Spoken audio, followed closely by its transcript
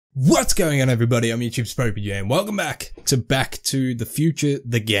What's going on, everybody? I'm YouTube's popeyJN. Welcome back to the Future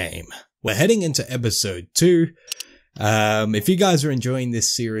the Game. We're heading into episode 2. If you guys are enjoying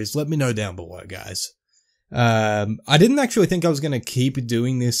this series, let me know down below, guys. I didn't actually think I was going to keep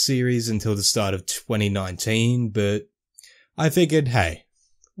doing this series until the start of 2019, but I figured, hey,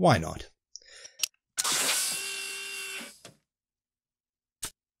 why not?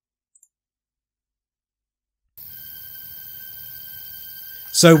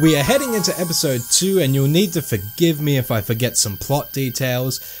 So we are heading into episode 2, and you'll need to forgive me if I forget some plot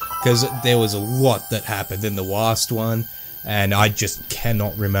details, because there was a lot that happened in the last one, and I just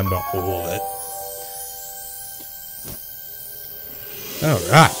cannot remember all of it.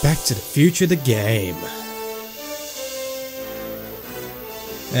 Alright, back to the future of the game.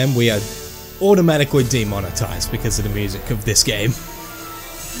 And we are automatically demonetized because of the music of this game.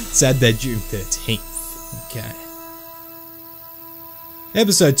 Sad that June 13th. Okay.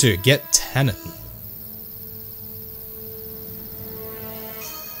 Episode 2, Get Tannen.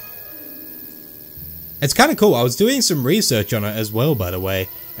 It's kind of cool. I was doing some research on it as well, by the way,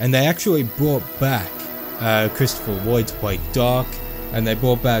 and they actually brought back Christopher Lloyd to play Doc, and they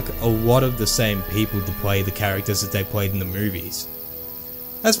brought back a lot of the same people to play the characters that they played in the movies.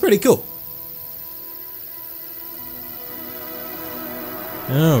 That's pretty cool.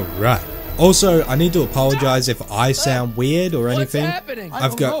 Alright. Also, I need to apologize if I sound weird or anything. What's happening?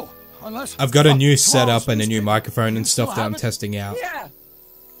 I've got a new setup and a new microphone and stuff that I'm testing out. Yeah.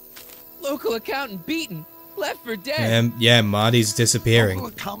 Local accountant beaten, left for dead. Yeah, Marty's disappearing.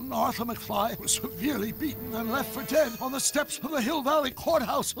 Local accountant Arthur Mcfly was severely beaten and left for dead on the steps of the Hill Valley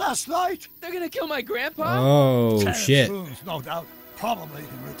Courthouse last night. They're gonna kill my grandpa? Oh, shit. Wounds, no doubt, probably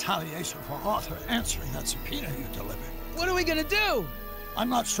in retaliation for Arthur answering that subpoena you delivered. What are we gonna do? I'm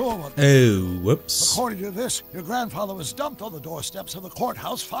not sure what. Oh, whoops. According to this, your grandfather was dumped on the doorsteps of the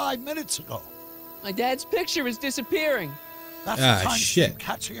courthouse 5 minutes ago. My dad's picture is disappearing. That's the time shit. you're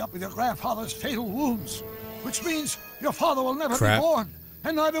catching up with your grandfather's fatal wounds, which means your father will never be born,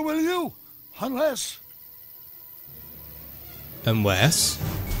 and neither will you, unless.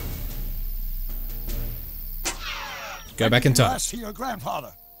 Go back in time. Last see your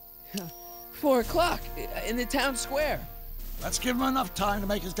grandfather. 4 o'clock in the town square. Let's give him enough time to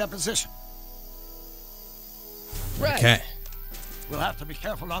make his deposition. Right. Okay. We'll have to be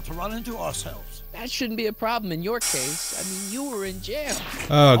careful not to run into ourselves. That shouldn't be a problem in your case. I mean, you were in jail.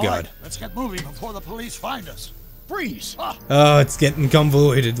 Oh, God. Right, let's get moving before the police find us. Freeze! Oh, it's getting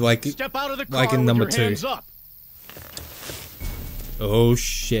convoluted like Step out of the car like in number with your 2. hands up. Oh,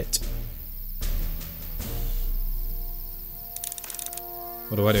 shit.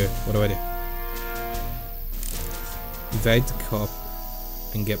 What do I do? What do I do? Evade the cop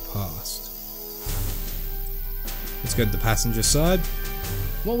and get past. Let's go to the passenger side.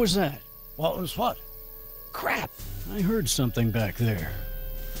 What was that? What was what? Crap. I heard something back there.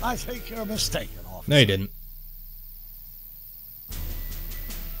 I think you're mistaken, officer. No, you didn't.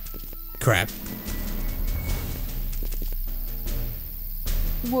 Crap.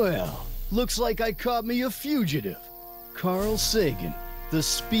 Well, looks like I caught me a fugitive. Carl Sagan, the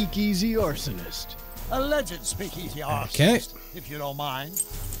speakeasy arsonist. Alleged speakeasy arsonist, Okay. if you don't mind.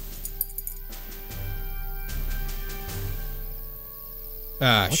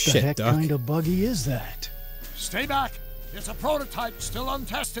 Ah, What shit, the heck Doc. kind of buggy is that? Stay back. It's a prototype, still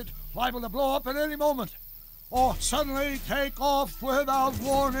untested, liable to blow up at any moment. Or suddenly take off without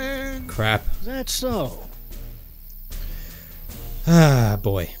warning. Crap. That's so. Ah,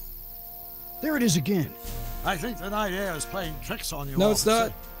 boy. There it is again. I think the night air is playing tricks on you, No, it's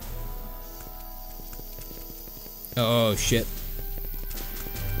officer. not. Oh, shit.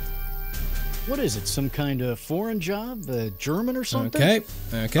 What is it, some kind of foreign job? German or something? Okay,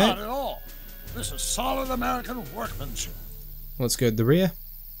 okay. Not at all. This is solid American workmanship. Let's go to the rear.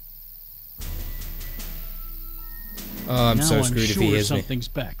 Oh, I'm now so screwed sure if he hears me. something's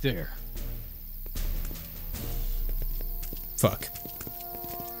back there. Fuck.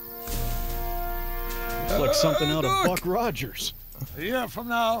 Looks like something out of Buck Rogers. A year from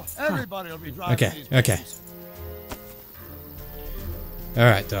now, everybody will be driving these Okay. buses.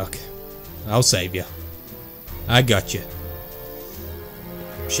 Alright, Doc. I'll save you. I got you.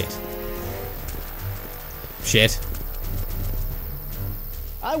 Shit. Shit.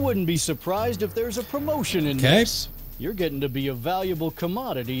 I wouldn't be surprised if there's a promotion in this. You're getting to be a valuable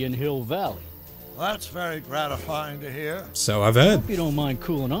commodity in Hill Valley. That's very gratifying to hear. So I've heard. Hope you don't mind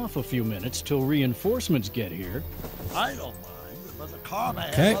cooling off a few minutes till reinforcements get here. I don't mind, but the car may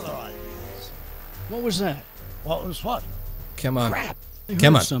Okay. have other ideas. What was that? What was what? Come on. Crap. I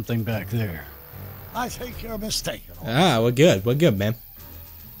Come heard on. something back there. I think you're mistaken. Ah, we're good. We're good, man.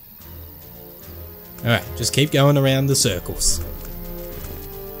 Alright, just keep going around the circles.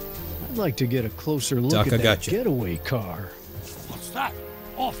 I'd like to get a closer look Doc, at I that got you. getaway car. What's that?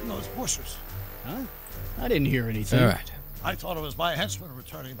 Off in those bushes. Huh? I didn't hear anything. Alright. I thought it was my henchman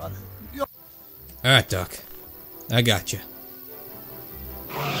returning, but... Alright, Doc. I got you.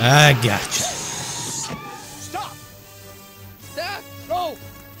 I got you. Stop! Doc, No!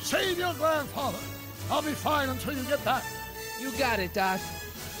 Save your grandfather! I'll be fine until you get back. you got it, Doc.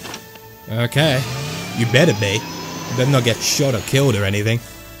 Okay. You better be. You better not get shot or killed or anything.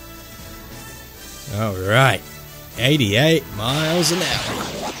 Alright. 88 miles an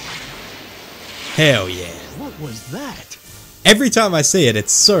hour. Hell yeah. What was that? Every time I see it,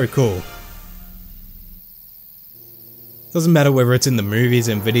 it's so cool. Doesn't matter whether it's in the movies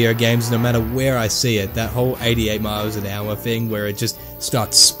and video games, no matter where I see it, that whole 88 miles an hour thing where it just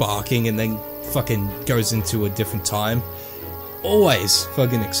starts sparking and then fucking goes into a different time, always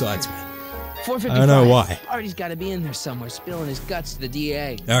fucking excites me. 455. I don't know why. Artie's got to be in there somewhere, spilling his guts to the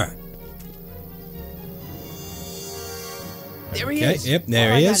DA. Alright. There he Okay, is. yep,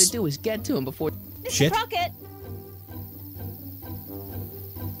 there All he I is. gotta do is get to him before... Shit. Crockett!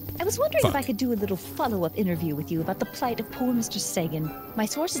 I was wondering Fuck. if I could do a little follow-up interview with you about the plight of poor Mr. Sagan. My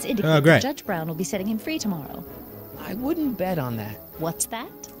sources indicate Oh, great. that Judge Brown will be setting him free tomorrow. I wouldn't bet on that. What's that?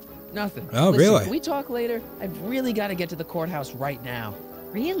 Nothing. Oh, Listen, really? Can we talk later? I've really got to get to the courthouse right now.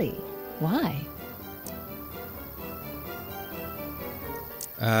 Really? Why?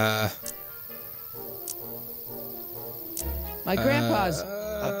 My grandpa's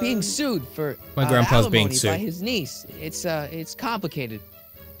being sued for My grandpa's being alimony sued. by his niece. It's complicated.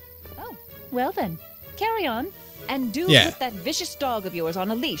 Oh, well then. Carry on. And do Yeah. put that vicious dog of yours on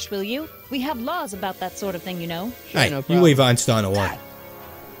a leash, will you? We have laws about that sort of thing, you know. Sure, Hey, no you problem. leave Einstein alone.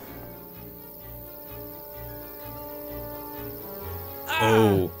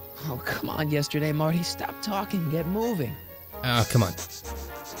 Oh. Oh, come on, yesterday, Marty. Stop talking. Get moving. Oh, come on.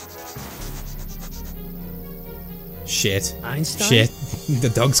 Shit. Einstein? Shit. The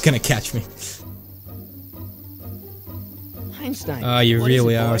dog's gonna catch me. Einstein. Oh, you what is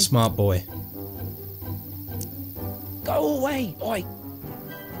really it, are boy? a smart boy. Go away. Oi.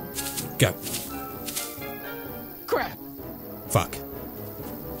 Go. Crap. Fuck.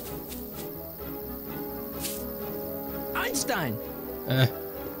 Einstein.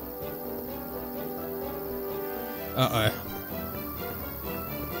 Uh-oh.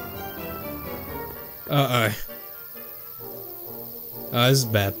 Uh-oh. Oh, this is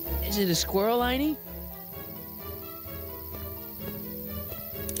bad. Is it a squirrel, Einie?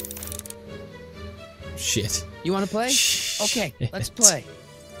 Shit. You want to play? Shit. Okay, let's play.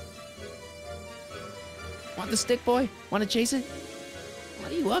 Want the stick, boy? Want to chase it?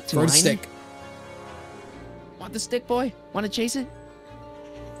 What are you up to, Throw the Einie? stick. Want the stick, boy? Want to chase it?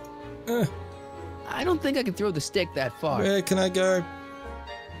 I don't think I can throw the stick that far. Where can I go?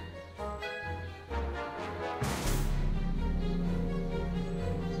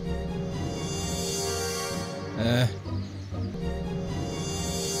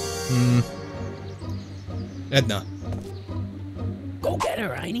 Edna. Go get her,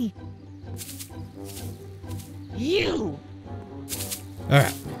 Einie. You!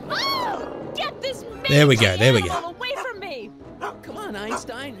 Alright. Get this There we go, there we go. away from me! Come on,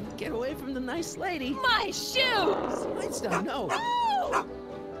 Einstein. Get away from the nice lady. My shoes! Einstein, no. Oh!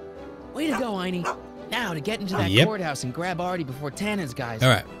 Way to go, Einie. Now, to get into that Yep. courthouse and grab Artie before Tannen's guys.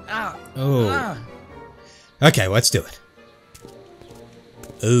 Alright. Ah. Oh. Ah. Okay, let's do it.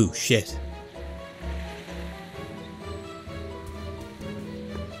 Oh, shit.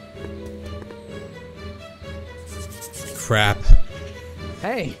 Crap.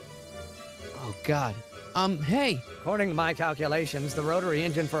 Hey. Oh, God. Hey. According to my calculations, the rotary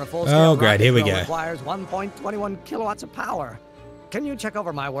engine for a Oh, full-scale great, rocket here we fuel go. requires 1.21 kilowatts of power. Can you check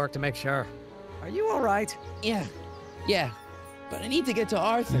over my work to make sure? Are you all right? Yeah. Yeah. But I need to get to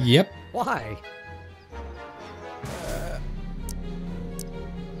Arthur. Yep. Why?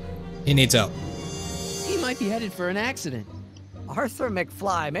 He needs help. He might be headed for an accident. Arthur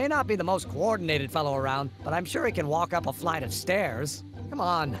Mcfly may not be the most coordinated fellow around, but I'm sure he can walk up a flight of stairs. Come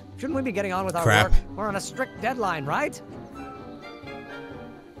on, shouldn't we be getting on with our Crap. work? We're on a strict deadline, right?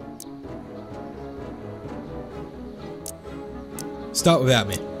 Start without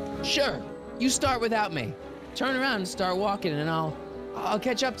me. Sure. You start without me. Turn around and start walking, and I'll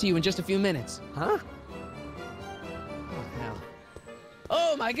catch up to you in just a few minutes. Huh? Oh, hell.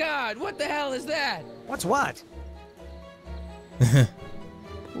 Oh, my God. What the hell is that? What's what?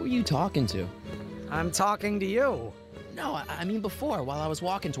 Who are you talking to? I'm talking to you. No, I mean before, while I was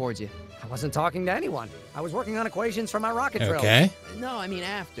walking towards you. I wasn't talking to anyone. I was working on equations for my rocket drill. Okay. No, I mean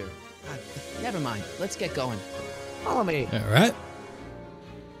after. Never mind. Let's get going. Follow me. All right.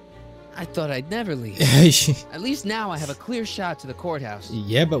 I thought I'd never leave. At least now I have a clear shot to the courthouse.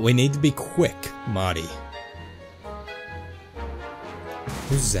 Yeah, but we need to be quick, Marty.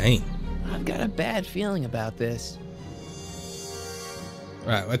 Who's Zane? I've got a bad feeling about this. All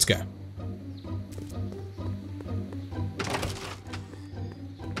right, let's go.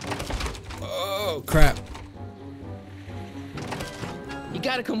 Oh, crap. You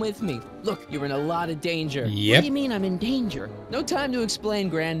gotta come with me. Look, you're in a lot of danger. Yep. What do you mean I'm in danger? No time to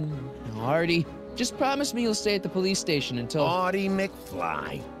explain, Artie. Just promise me you'll stay at the police station until... Artie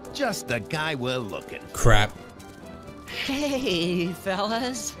McFly. Just the guy we're looking. Crap. Hey,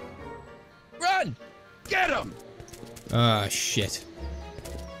 fellas. Run! Get him! Ah, shit.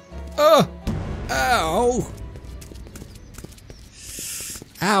 Oh! Ow!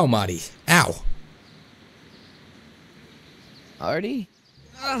 Ow, Marty. Ow. Artie?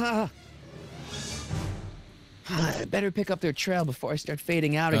 I better pick up their trail before I start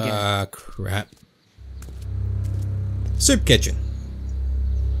fading out again. Crap. Soup kitchen.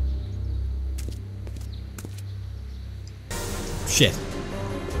 Shit.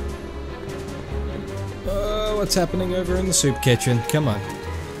 What's happening over in the soup kitchen? Come on.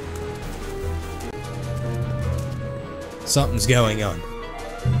 Something's going on.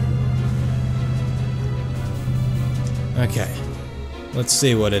 Okay. Let's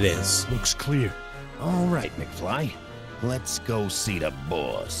see what it is. Looks clear. All right, McFly. Let's go see the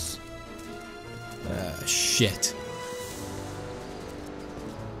boss. Shit.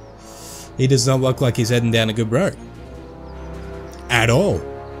 He does not look like he's heading down a good road. At all.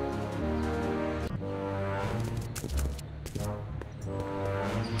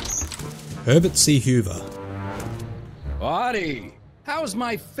 Herbert C. Hoover. Artie, how's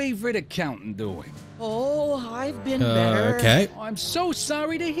my favorite accountant doing? Oh, I've been better. Okay. Oh, I'm so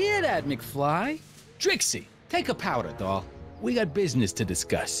sorry to hear that, McFly. Trixie, take a powder, doll. We got business to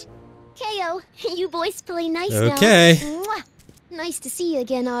discuss. KO, you boys play nice Okay. now. Mwah. Nice to see you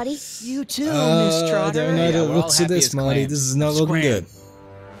again, Artie. You too, Miss Trotter. I don't know Yeah, the we're all looks of happy this, as Marty. clams. This is not looking Scram.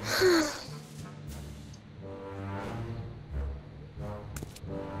 good.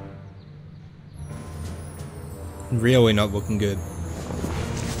 Really not looking good.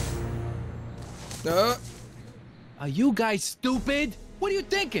 Are you guys stupid? What are you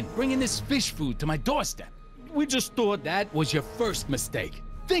thinking, bringing this fish food to my doorstep? We just thought that was your first mistake.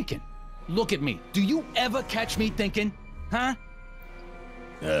 Thinking. Look at me. Do you ever catch me thinking? Huh?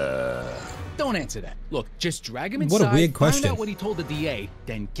 Don't answer that. Look, just drag him inside. What a weird question. Find out what he told the DA,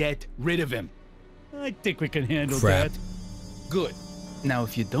 then get rid of him. I think we can handle Crap. that. Good. Now,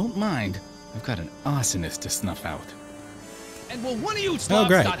 if you don't mind, I've got an arsonist to snuff out. And will one of you slobs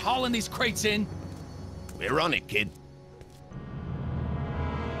great. start hauling these crates in? We're on it, kid.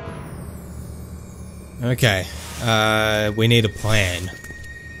 Okay. We need a plan.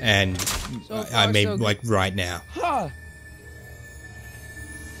 And So I far, mean, so good. like, right now. Huh.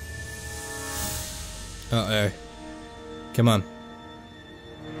 Uh-oh. Come on.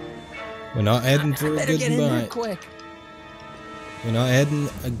 We're not heading for a Better good get in there night. quick. We're not heading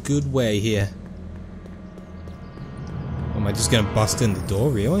a good way here. Am I just gonna bust in the door,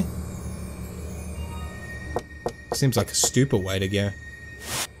 really? Seems like a stupid way to go.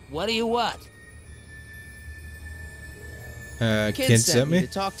 What do you want? Kid Kid sent me? to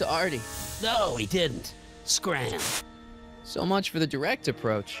talk to Artie. No, he didn't. Scram. So much for the direct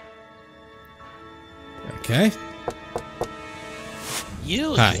approach. Okay.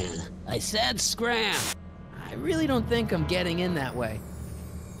 You Hi. again. I said scram. I really don't think I'm getting in that way.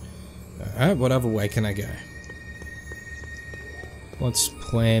 Alright, what other way can I go? What's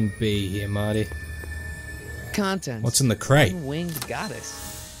plan B here, Marty? Contents. What's in the crate? Winged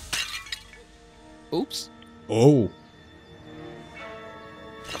goddess. Oops. Oh.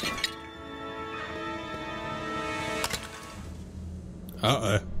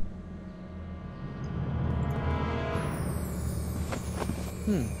 Uh-oh.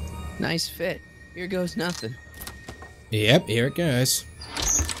 Nice fit. Here goes nothing. Yep, here it goes.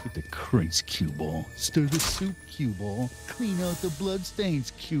 Get the crates, cue ball. Stir the soup, cue ball. Clean out the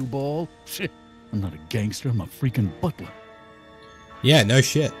bloodstains, cue ball. Shit, I'm not a gangster, I'm a freaking butler. Yeah, no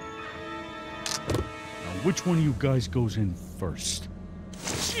shit. Now, which one of you guys goes in first?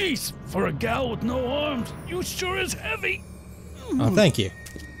 Jeez, for a gal with no arms, you sure is heavy. Oh, thank you.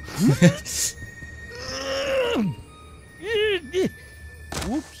 Whoops.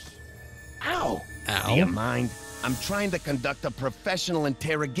 Ow. Do you Ow. mind? I'm trying to conduct a professional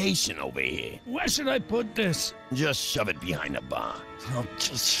interrogation over here. Where should I put this? Just shove it behind the bar. I'll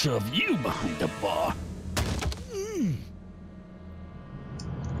just shove you behind the bar.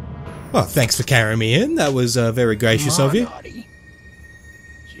 Well, thanks for carrying me in. That was very gracious of you. Artie.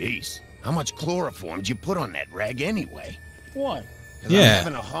 Jeez, how much chloroform did you put on that rag anyway? What? I'm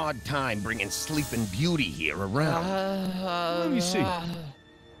having a hard time bringing Sleeping Beauty here around. Let me see.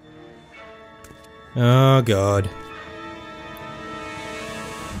 Oh, God.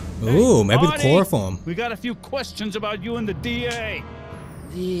 Ooh, maybe the chloroform. We got a few questions about you and the DA.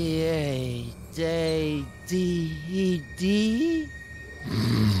 DA, D.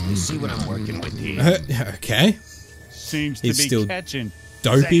 You see what I'm working with here? Okay. Seems to He's be still catching.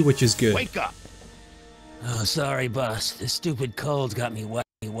 dopey, Say, which is good. Wake up! Oh, sorry, boss. This stupid cold's got me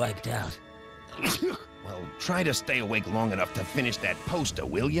wiped out. Well, try to stay awake long enough to finish that poster,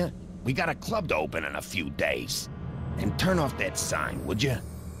 will you? We got a club to open in a few days. And turn off that sign, would you?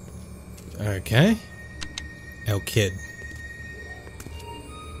 Okay. El Kid.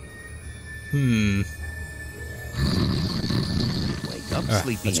 Wake up, Alright,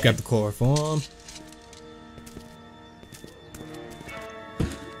 sleepy. let's grab the chloroform.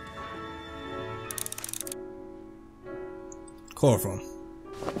 Chloroform.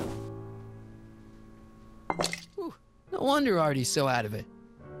 Whew, no wonder Artie's so out of it.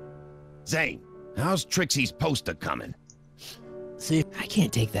 Zane, how's Trixie's poster coming? See, I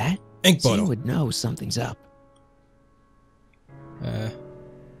can't take that. Ink Zane bottle. would know something's up.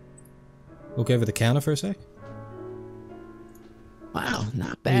 Look over the counter for a sec. Wow,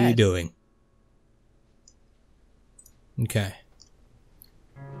 not What are you bad. doing? Okay.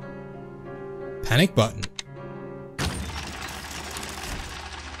 Panic button.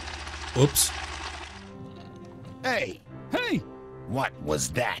 Oops. Hey, Hey! what was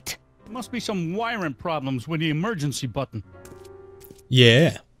that? Must be some wiring problems with the emergency button.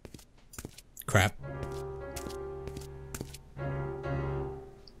 Yeah. Crap.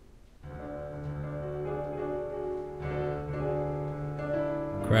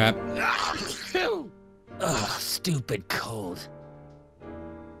 Crap. Ugh, stupid cold.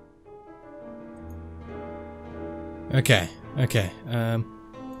 Okay. Okay.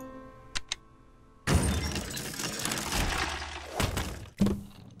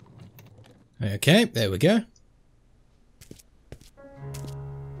 Okay, there we go.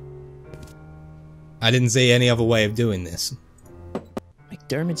 I didn't see any other way of doing this.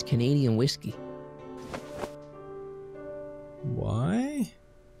 McDermott's Canadian whiskey. Why?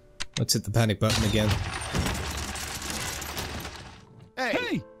 Let's hit the panic button again. Hey,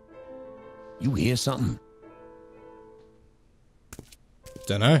 Hey! you hear something?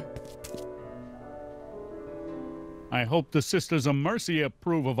 Dunno. I hope the Sisters of Mercy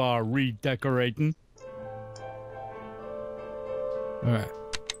approve of our redecorating. Alright.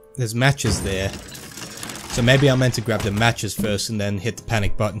 There's matches there. So maybe I meant to grab the matches first and then hit the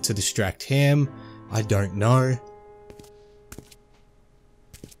panic button to distract him. I don't know.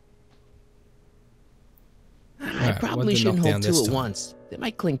 I probably shouldn't hold two at once. They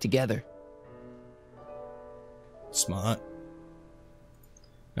might cling together. Smart.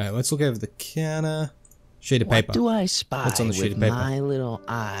 Alright, let's look over the counter. Sheet of paper. What do I spy What's on the sheet with of paper? my little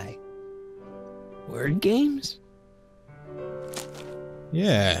eye? Word games?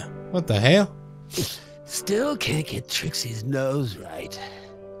 Yeah. What the hell? Still can't get Trixie's nose right.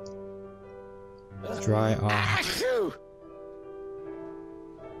 Dry eye. Achoo!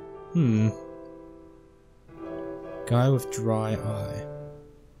 Guy with dry eye.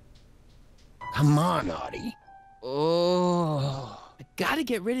 Come on, Artie. Oh, I gotta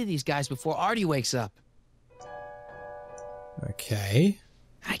get rid of these guys before Artie wakes up. Okay.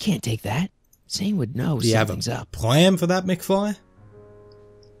 I can't take that. Zane would know Do you have something's a up. plan for that, Mcfly?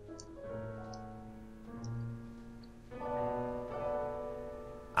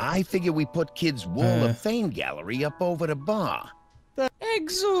 I figure we put Kid's Wall of Fame gallery up over the bar.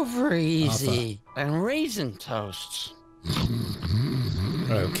 Eggs over easy. And raisin toasts.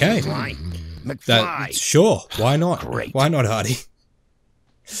 Okay. Fly. McFly. That, sure. Why not? Great. Why not, Artie?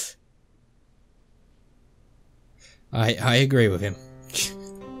 I agree with him.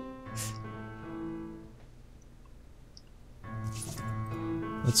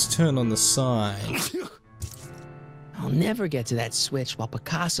 Let's turn on the sign. I'll never get to that switch while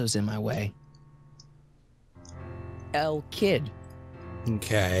Picasso's in my way. El Kid.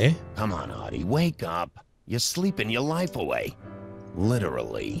 Okay. Come on, Artie, wake up. You're sleeping your life away.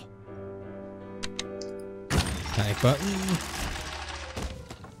 Literally. Panic button.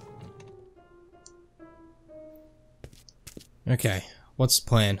 Okay. What's the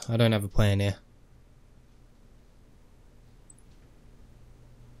plan? I don't have a plan here.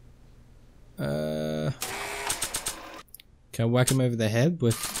 Can I whack him over the head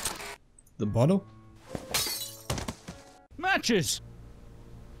with the bottle? Matches!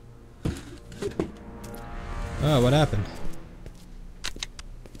 Oh, what happened?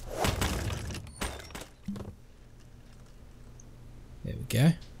 There we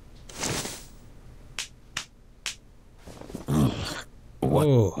go.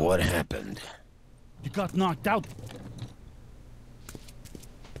 What happened? You got knocked out.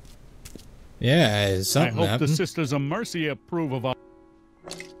 Yeah, something I hope happened. the Sisters of Mercy approve of our...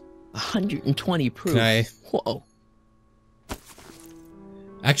 120 proof. Okay. Whoa.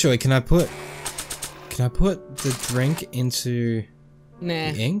 Actually, can I put the drink into Nah.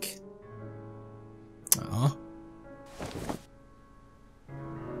 the ink? Oh.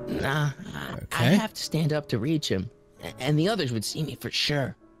 Nah. Okay. I'd have to stand up to reach him. And the others would see me for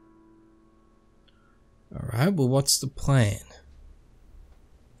sure. Alright, well, what's the plan?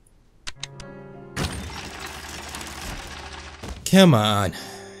 Come on.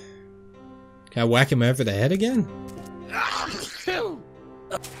 Can I whack him over the head again?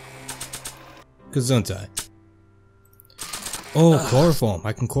 Gesundheit. Oh, chloroform.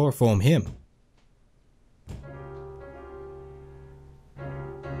 I can chloroform him.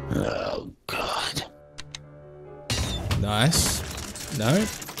 Oh, God. Nice. No?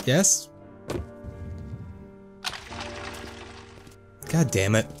 Yes? God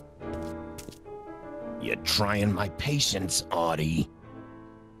damn it. You're trying my patience, Artie.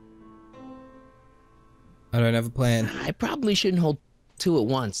 I don't have a plan. I probably shouldn't hold two at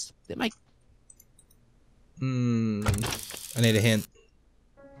once. They might... I need a hint.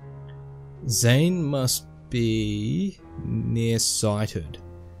 Zane must be nearsighted.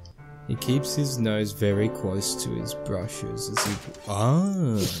 He keeps his nose very close to his brushes as he...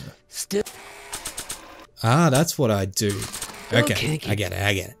 Still... that's what I do. Okay, Okay. I get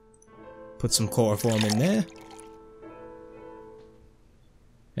it. Put some chloroform in there.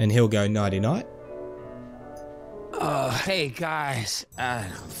 And he'll go nighty-night. Oh, hey guys, I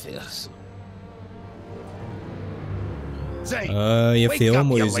don't feel so. Zane, You wake feel up,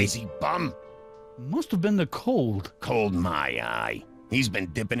 you woozy. lazy bum. Must have been the cold. Cold my eye. He's been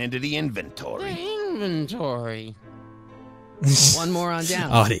dipping into the inventory. Inventory. One more on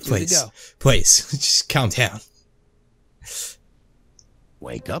down. Artie, 2 to please. go. Please, just calm down.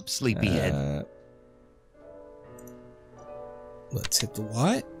 Wake up, sleepyhead. Let's hit the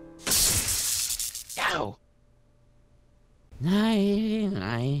white. Ow.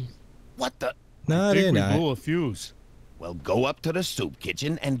 Night. What the? I think we Nighty-night. blew a fuse. Well, go up to the soup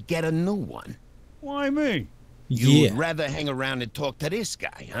kitchen and get a new one. Why me? You'd Yeah. rather hang around and talk to this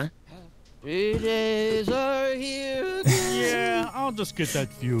guy, huh? 3 days are here. Yeah, I'll just get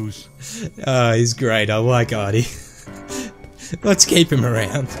that fuse. He's great. I like Artie. Let's keep him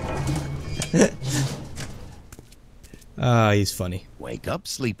around. He's funny. Wake up,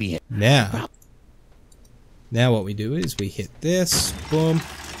 sleepyhead. Now what we do is we hit this, boom,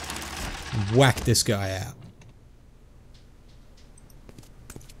 whack this guy out.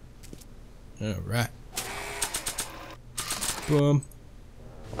 Alright. Boom.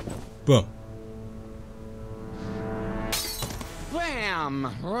 Boom.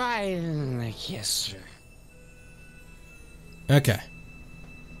 Bam! Right in the kisser. Okay.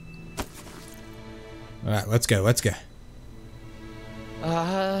 Alright, let's go.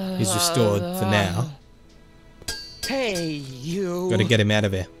 He's restored for now. Hey, you. Gotta get him out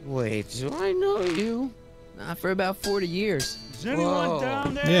of here. Wait, do I know you? Not for about 40 years. Is anyone Whoa.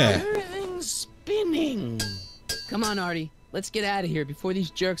 down there? Yeah. Everything's spinning. Come on, Artie. Let's get out of here before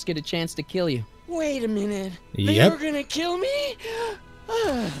these jerks get a chance to kill you. Wait a minute. They Yep. were gonna kill me?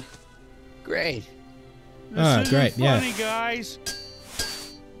 Great. This isn't great, yeah. funny, guys.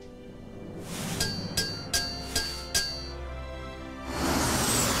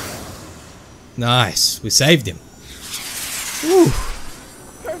 Nice. We saved him. Woo.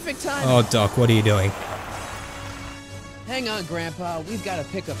 Perfect time. Oh, Doc, what are you doing? Hang on, Grandpa. We've got a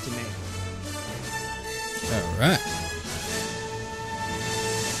pickup to make. Alright.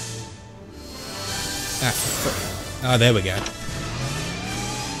 Oh, there we go.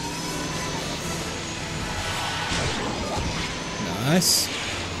 Nice.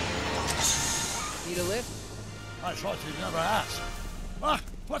 Need a lift? I thought you'd never ask. Ah,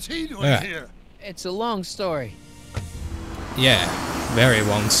 what's he doing Yeah. here? It's a long story. Yeah, very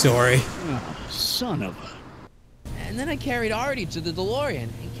long story. Oh, son of a... And then I carried Artie to the DeLorean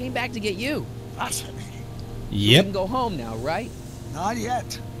and came back to get you. Fascinating. You can Yep. go home now, right? Not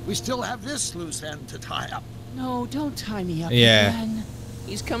yet. We still have this loose end to tie up. No, don't tie me up Yeah. again.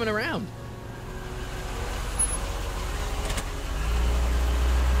 He's coming around.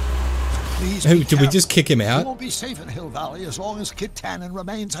 Please Oh, be did we just careful. kick him You out? won't be safe in Hill Valley as long as Kit Tannen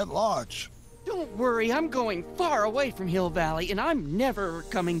remains at large. Don't worry, I'm going far away from Hill Valley, and I'm never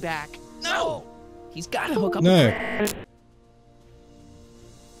coming back. No! He's got to hook up. No.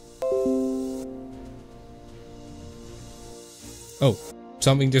 Oh,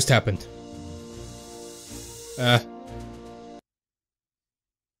 something just happened.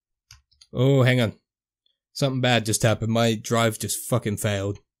 Oh, hang on. Something bad just happened. My drive just fucking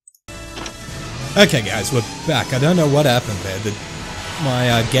failed. Okay, guys, we're back. I don't know what happened there.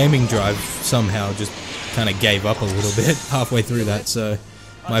 My gaming drive somehow just kind of gave up a little bit halfway through that, so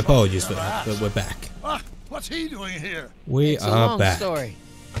my apologies for that, but we're back. What's he doing here? We are back. Story.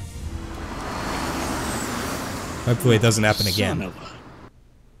 Hopefully it doesn't happen again.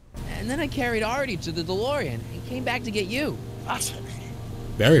 And then I carried Artie to the DeLorean and came back to get you. Fascinating.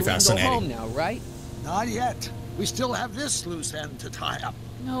 Very We can fascinating. go home now, right? Not yet. We still have this loose end to tie up.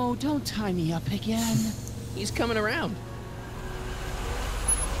 No, don't tie me up again. He's coming around.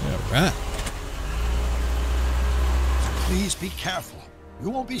 Alright. Please be careful. You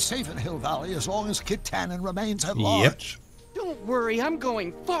won't be safe in Hill Valley as long as Kit Tannen remains at large. Don't worry, I'm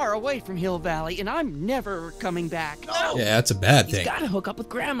going far away from Hill Valley, and I'm never coming back. No. Yeah, that's a bad thing. He's got to hook up with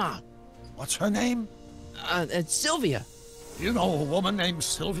Grandma. What's her name? It's Sylvia. You know a woman named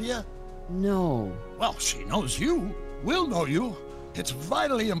Sylvia? No. Well, she knows you. We'll know you. It's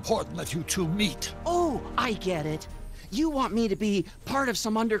vitally important that you two meet. Oh, I get it. You want me to be part of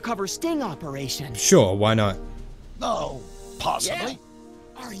some undercover sting operation. Sure, why not? No, possibly.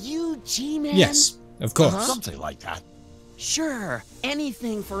 Yeah. Are you G-Man? Yes, of course. Something like that. Sure,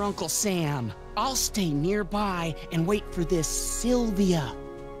 anything for Uncle Sam. I'll stay nearby and wait for this Sylvia.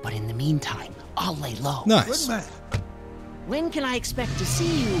 But in the meantime, I'll lay low. Nice. Good man. When can I expect to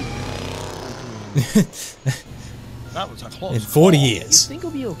see you? That was a close In 40 call. You years. think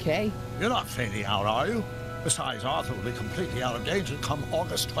he'll be okay? You're not fading out, are you? Besides, Arthur will be completely out of danger come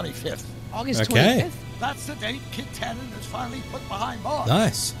August 25th. August Okay. 25th? That's the date Kit Tannen is finally put behind bars.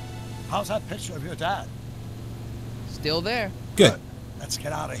 Nice. How's that picture of your dad? Still there. Good. Let's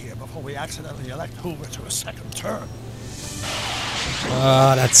get out of here before we accidentally elect Hoover to a second term.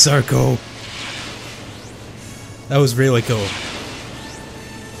 Ah, that's so cool. That was really cool.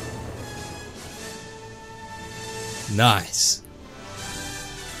 Nice.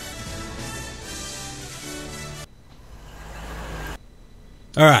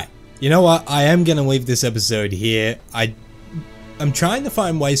 Alright, you know what? I am going to leave this episode here. I'm trying to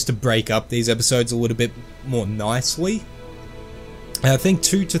find ways to break up these episodes a little bit more nicely. I think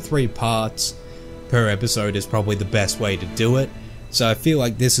 2 to 3 parts per episode is probably the best way to do it. So I feel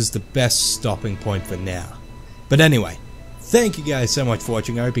like this is the best stopping point for now. But anyway, thank you guys so much for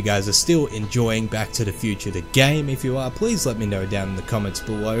watching. I hope you guys are still enjoying Back to the Future the game. If you are, please let me know down in the comments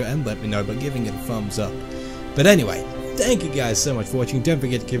below and let me know by giving it a thumbs up. But anyway, thank you guys so much for watching. Don't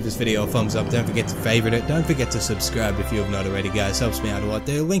forget to give this video a thumbs up. Don't forget to favorite it. Don't forget to subscribe if you have not already, guys. Helps me out a lot.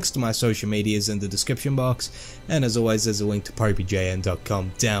 There are links to my social medias in the description box. And as always, there's a link to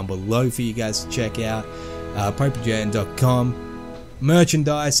popeyJN.com down below for you guys to check out. popeyJN.com.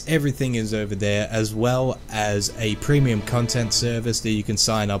 Merchandise, everything is over there, as well as a premium content service that you can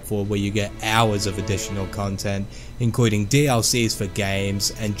sign up for where you get hours of additional content, including DLCs for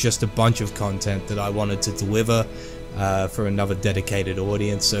games and just a bunch of content that I wanted to deliver for another dedicated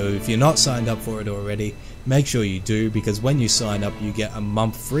audience. So if you're not signed up for it already, make sure you do, because when you sign up you get a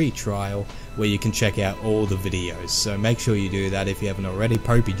month free trial where you can check out all the videos. So make sure you do that if you haven't already.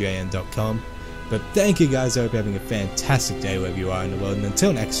 popeyJN.com. But thank you guys, I hope you're having a fantastic day wherever you are in the world, and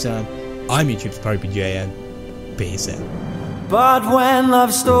until next time, I'm YouTube's popeyJN. Peace out. But when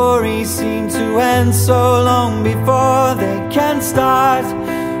love stories seem to end so long before they can start,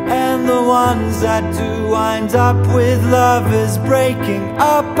 and the ones that do wind up with lovers breaking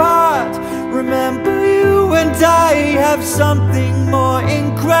apart, remember you and I have something more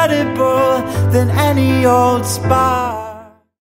incredible than any old spark.